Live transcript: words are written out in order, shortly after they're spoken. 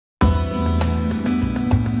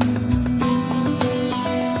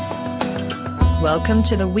Welcome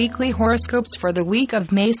to the weekly horoscopes for the week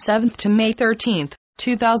of May 7th to May 13th,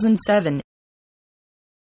 2007.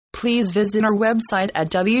 Please visit our website at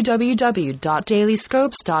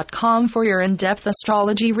www.dailyscopes.com for your in-depth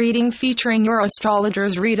astrology reading featuring your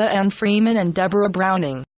astrologers Rita Ann Freeman and Deborah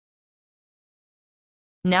Browning.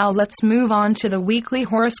 Now let's move on to the weekly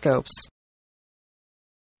horoscopes.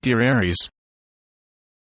 Dear Aries,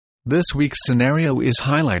 this week's scenario is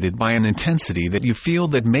highlighted by an intensity that you feel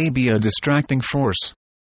that may be a distracting force.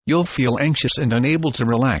 You'll feel anxious and unable to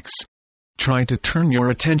relax. Try to turn your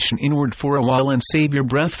attention inward for a while and save your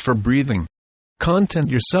breath for breathing.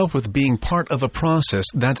 Content yourself with being part of a process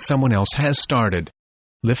that someone else has started.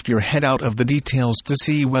 Lift your head out of the details to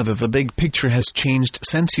see whether the big picture has changed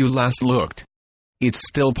since you last looked. It's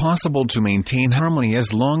still possible to maintain harmony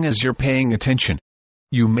as long as you're paying attention.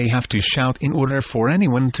 You may have to shout in order for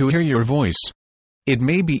anyone to hear your voice. It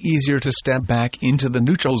may be easier to step back into the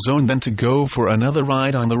neutral zone than to go for another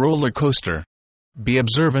ride on the roller coaster. Be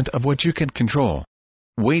observant of what you can control.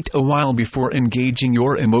 Wait a while before engaging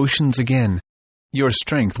your emotions again. Your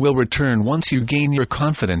strength will return once you gain your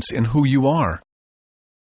confidence in who you are.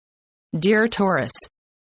 Dear Taurus,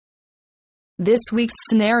 this week's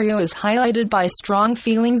scenario is highlighted by strong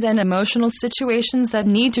feelings and emotional situations that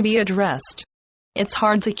need to be addressed. It's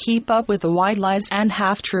hard to keep up with the white lies and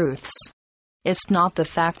half-truths. It's not the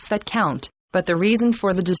facts that count, but the reason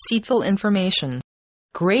for the deceitful information.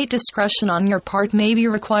 Great discretion on your part may be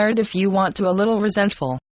required if you want to be a little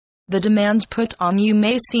resentful. The demands put on you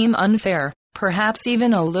may seem unfair, perhaps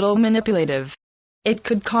even a little manipulative. It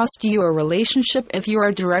could cost you a relationship if you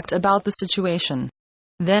are direct about the situation.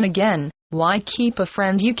 Then again, why keep a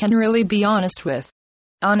friend you can really be honest with?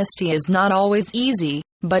 Honesty is not always easy,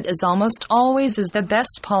 but as almost always is the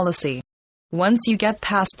best policy. Once you get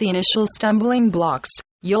past the initial stumbling blocks,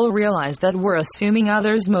 you'll realize that we're assuming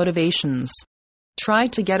others' motivations. Try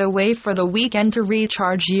to get away for the weekend to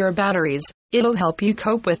recharge your batteries. It'll help you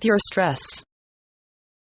cope with your stress.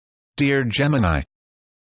 Dear Gemini,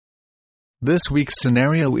 this week's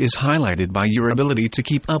scenario is highlighted by your ability to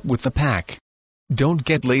keep up with the pack. Don't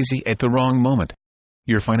get lazy at the wrong moment.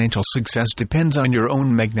 Your financial success depends on your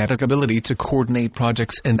own magnetic ability to coordinate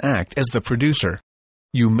projects and act as the producer.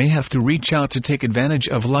 You may have to reach out to take advantage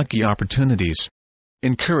of lucky opportunities.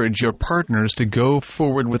 Encourage your partners to go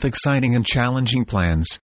forward with exciting and challenging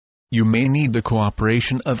plans. You may need the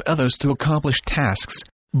cooperation of others to accomplish tasks,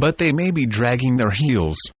 but they may be dragging their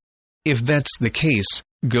heels. If that's the case,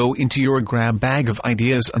 go into your grab bag of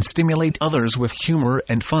ideas and stimulate others with humor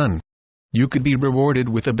and fun. You could be rewarded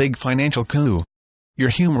with a big financial coup. Your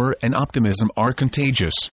humor and optimism are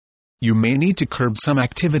contagious. You may need to curb some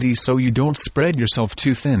activities so you don't spread yourself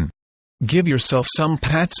too thin. Give yourself some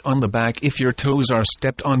pats on the back if your toes are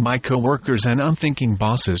stepped on by coworkers and unthinking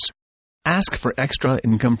bosses. Ask for extra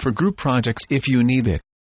income for group projects if you need it.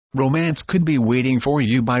 Romance could be waiting for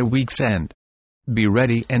you by week's end. Be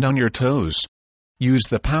ready and on your toes. Use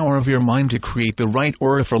the power of your mind to create the right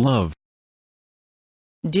aura for love.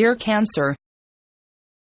 Dear Cancer,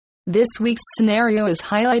 this week's scenario is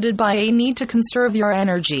highlighted by a need to conserve your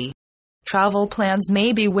energy. Travel plans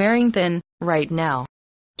may be wearing thin right now.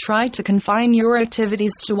 Try to confine your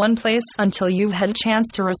activities to one place until you've had a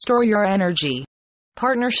chance to restore your energy.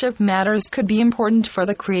 Partnership matters could be important for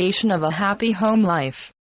the creation of a happy home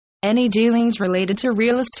life. Any dealings related to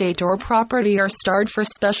real estate or property are starred for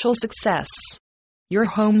special success. Your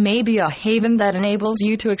home may be a haven that enables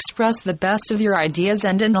you to express the best of your ideas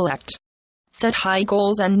and intellect. Set high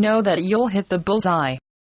goals and know that you'll hit the bullseye.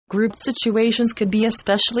 Group situations could be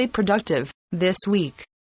especially productive this week.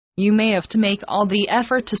 You may have to make all the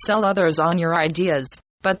effort to sell others on your ideas,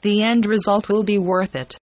 but the end result will be worth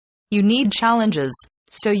it. You need challenges,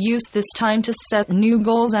 so use this time to set new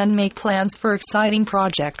goals and make plans for exciting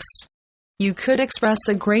projects. You could express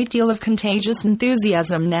a great deal of contagious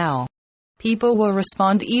enthusiasm now. People will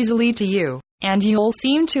respond easily to you, and you'll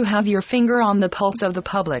seem to have your finger on the pulse of the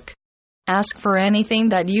public. Ask for anything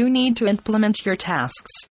that you need to implement your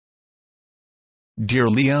tasks. Dear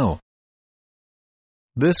Leo,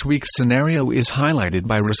 this week's scenario is highlighted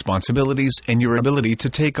by responsibilities and your ability to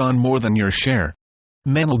take on more than your share.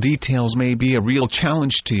 Mental details may be a real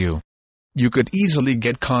challenge to you. You could easily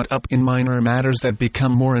get caught up in minor matters that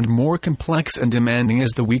become more and more complex and demanding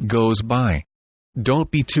as the week goes by.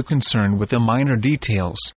 Don't be too concerned with the minor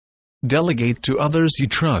details. Delegate to others you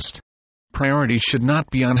trust. Priority should not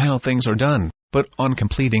be on how things are done, but on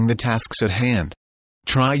completing the tasks at hand.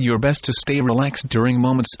 Try your best to stay relaxed during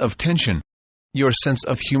moments of tension. Your sense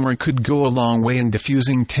of humor could go a long way in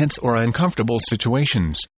diffusing tense or uncomfortable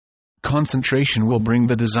situations. Concentration will bring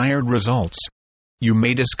the desired results. You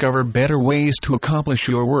may discover better ways to accomplish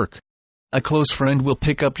your work. A close friend will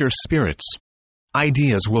pick up your spirits.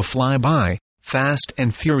 Ideas will fly by, fast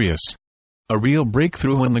and furious. A real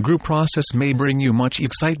breakthrough in the group process may bring you much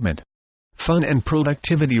excitement. Fun and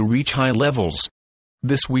productivity reach high levels.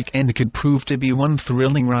 This weekend could prove to be one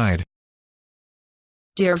thrilling ride.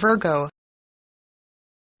 Dear Virgo,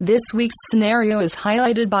 this week's scenario is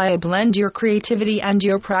highlighted by a blend your creativity and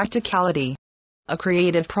your practicality. A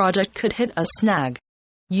creative project could hit a snag.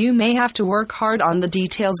 You may have to work hard on the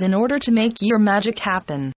details in order to make your magic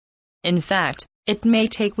happen. In fact, it may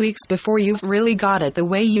take weeks before you've really got it the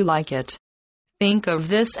way you like it. Think of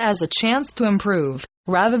this as a chance to improve,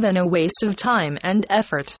 rather than a waste of time and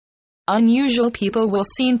effort. Unusual people will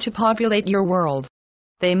seem to populate your world.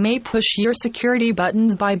 They may push your security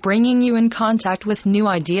buttons by bringing you in contact with new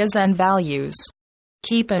ideas and values.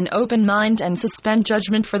 Keep an open mind and suspend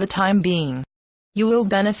judgment for the time being. You will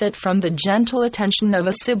benefit from the gentle attention of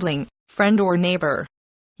a sibling, friend or neighbor.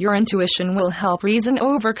 Your intuition will help reason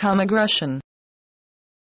overcome aggression.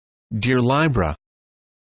 Dear Libra,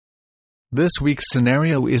 this week's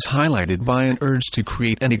scenario is highlighted by an urge to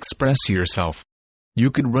create and express yourself.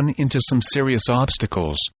 You could run into some serious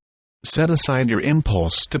obstacles. Set aside your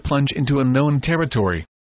impulse to plunge into unknown territory.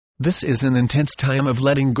 This is an intense time of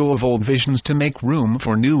letting go of old visions to make room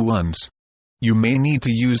for new ones. You may need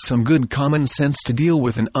to use some good common sense to deal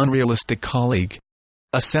with an unrealistic colleague.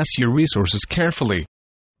 Assess your resources carefully.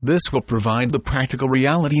 This will provide the practical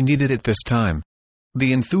reality needed at this time.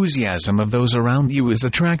 The enthusiasm of those around you is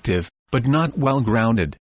attractive, but not well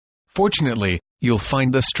grounded. Fortunately, you'll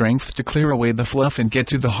find the strength to clear away the fluff and get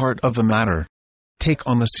to the heart of the matter. Take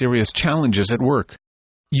on the serious challenges at work.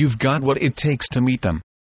 You've got what it takes to meet them.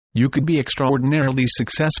 You could be extraordinarily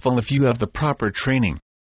successful if you have the proper training.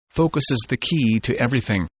 Focus is the key to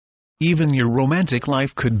everything. Even your romantic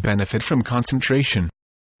life could benefit from concentration.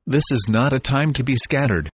 This is not a time to be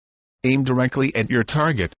scattered. Aim directly at your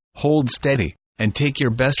target, hold steady, and take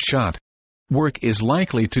your best shot. Work is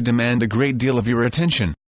likely to demand a great deal of your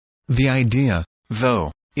attention. The idea,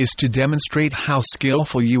 though, is to demonstrate how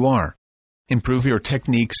skillful you are. Improve your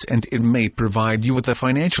techniques and it may provide you with a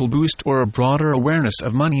financial boost or a broader awareness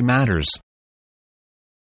of money matters.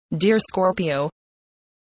 Dear Scorpio,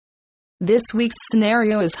 this week's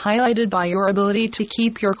scenario is highlighted by your ability to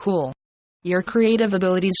keep your cool. Your creative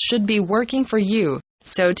abilities should be working for you,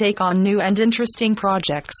 so take on new and interesting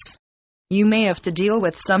projects. You may have to deal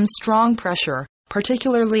with some strong pressure,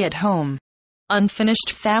 particularly at home.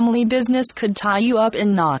 Unfinished family business could tie you up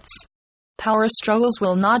in knots. Power struggles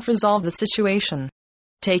will not resolve the situation.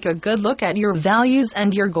 Take a good look at your values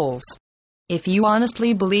and your goals. If you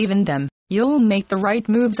honestly believe in them, you'll make the right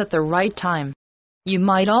moves at the right time. You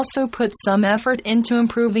might also put some effort into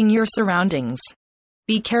improving your surroundings.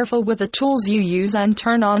 Be careful with the tools you use and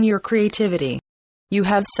turn on your creativity. You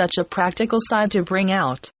have such a practical side to bring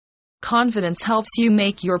out. Confidence helps you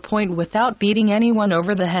make your point without beating anyone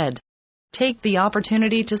over the head. Take the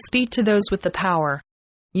opportunity to speak to those with the power.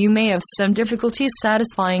 You may have some difficulty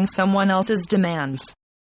satisfying someone else's demands.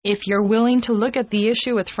 If you're willing to look at the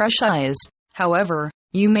issue with fresh eyes, however,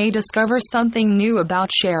 you may discover something new about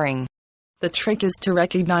sharing. The trick is to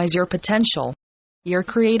recognize your potential. Your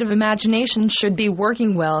creative imagination should be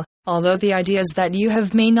working well, although the ideas that you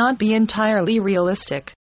have may not be entirely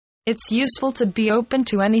realistic. It's useful to be open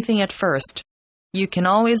to anything at first. You can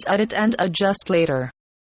always edit and adjust later.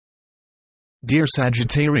 Dear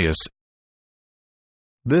Sagittarius,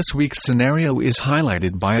 this week's scenario is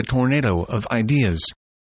highlighted by a tornado of ideas.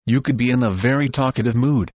 You could be in a very talkative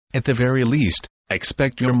mood. At the very least,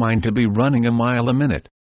 expect your mind to be running a mile a minute.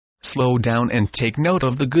 Slow down and take note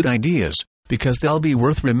of the good ideas, because they'll be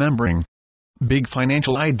worth remembering. Big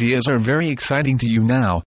financial ideas are very exciting to you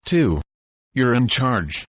now, too. You're in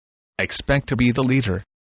charge. Expect to be the leader.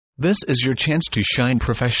 This is your chance to shine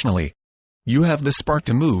professionally. You have the spark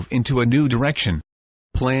to move into a new direction.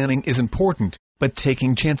 Planning is important, but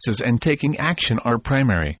taking chances and taking action are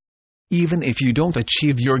primary. Even if you don't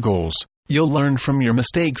achieve your goals, you'll learn from your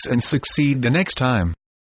mistakes and succeed the next time.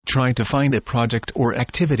 Try to find a project or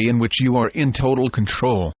activity in which you are in total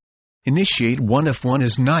control. Initiate one if one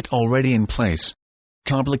is not already in place.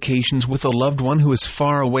 Complications with a loved one who is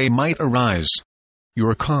far away might arise.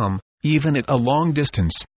 Your calm, even at a long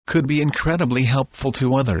distance, could be incredibly helpful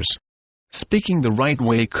to others. Speaking the right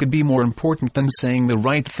way could be more important than saying the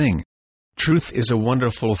right thing. Truth is a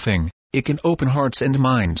wonderful thing. It can open hearts and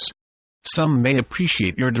minds. Some may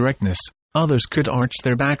appreciate your directness, others could arch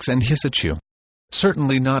their backs and hiss at you.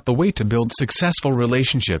 Certainly not the way to build successful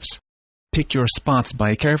relationships. Pick your spots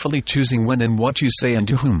by carefully choosing when and what you say and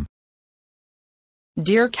to whom.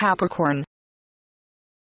 Dear Capricorn,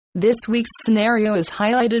 This week's scenario is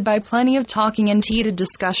highlighted by plenty of talking and heated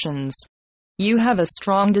discussions. You have a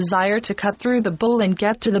strong desire to cut through the bull and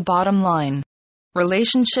get to the bottom line.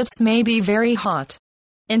 Relationships may be very hot.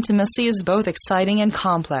 Intimacy is both exciting and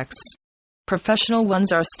complex. Professional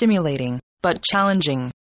ones are stimulating, but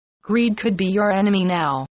challenging. Greed could be your enemy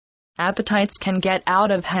now. Appetites can get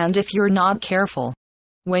out of hand if you're not careful.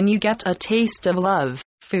 When you get a taste of love,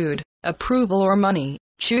 food, approval or money,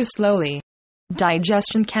 chew slowly.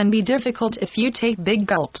 Digestion can be difficult if you take big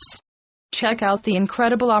gulps. Check out the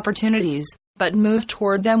incredible opportunities, but move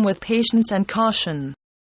toward them with patience and caution.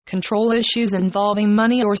 Control issues involving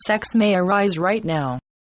money or sex may arise right now.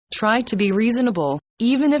 Try to be reasonable,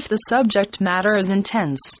 even if the subject matter is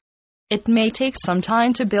intense. It may take some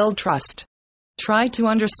time to build trust. Try to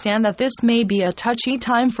understand that this may be a touchy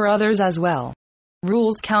time for others as well.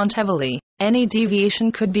 Rules count heavily. Any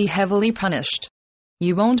deviation could be heavily punished.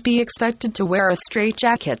 You won't be expected to wear a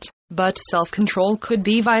straitjacket, but self-control could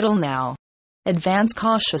be vital now. Advance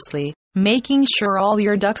cautiously, making sure all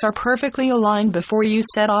your ducks are perfectly aligned before you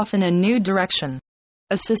set off in a new direction.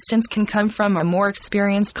 Assistance can come from a more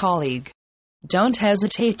experienced colleague. Don't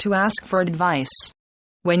hesitate to ask for advice.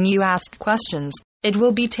 When you ask questions, it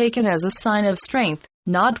will be taken as a sign of strength,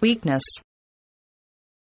 not weakness.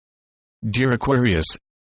 Dear Aquarius,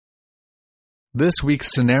 this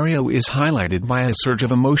week's scenario is highlighted by a surge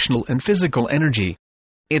of emotional and physical energy.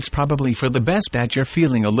 It's probably for the best that you're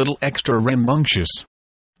feeling a little extra rambunctious.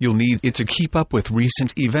 You'll need it to keep up with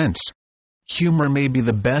recent events. Humor may be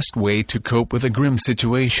the best way to cope with a grim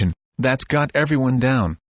situation that's got everyone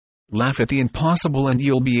down. Laugh at the impossible and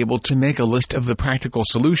you'll be able to make a list of the practical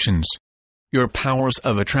solutions. Your powers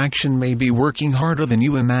of attraction may be working harder than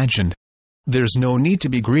you imagined. There's no need to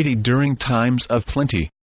be greedy during times of plenty.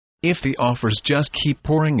 If the offers just keep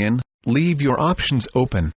pouring in, leave your options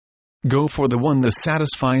open. Go for the one that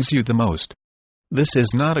satisfies you the most. This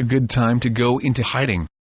is not a good time to go into hiding.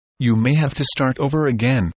 You may have to start over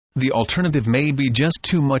again. The alternative may be just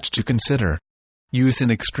too much to consider. Use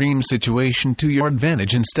an extreme situation to your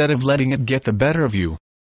advantage instead of letting it get the better of you.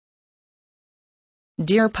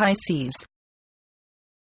 Dear Pisces,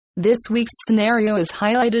 this week's scenario is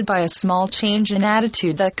highlighted by a small change in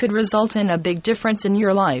attitude that could result in a big difference in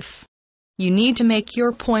your life. You need to make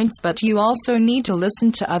your points, but you also need to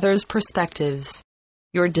listen to others' perspectives.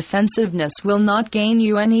 Your defensiveness will not gain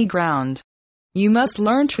you any ground. You must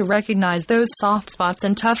learn to recognize those soft spots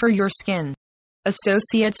and tougher your skin.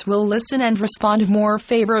 Associates will listen and respond more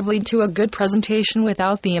favorably to a good presentation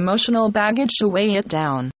without the emotional baggage to weigh it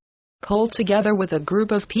down. Pull together with a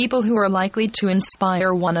group of people who are likely to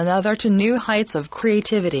inspire one another to new heights of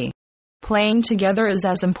creativity. Playing together is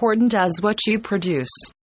as important as what you produce.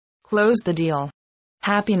 Close the deal.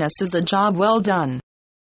 Happiness is a job well done.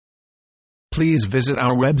 Please visit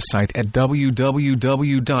our website at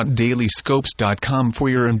www.dailyscopes.com for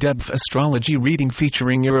your in-depth astrology reading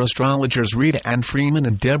featuring your astrologers Rita Ann Freeman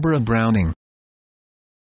and Deborah Browning.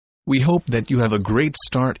 We hope that you have a great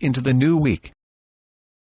start into the new week.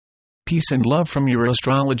 Peace and love from your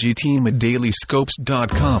astrology team at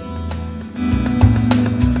dailyscopes.com.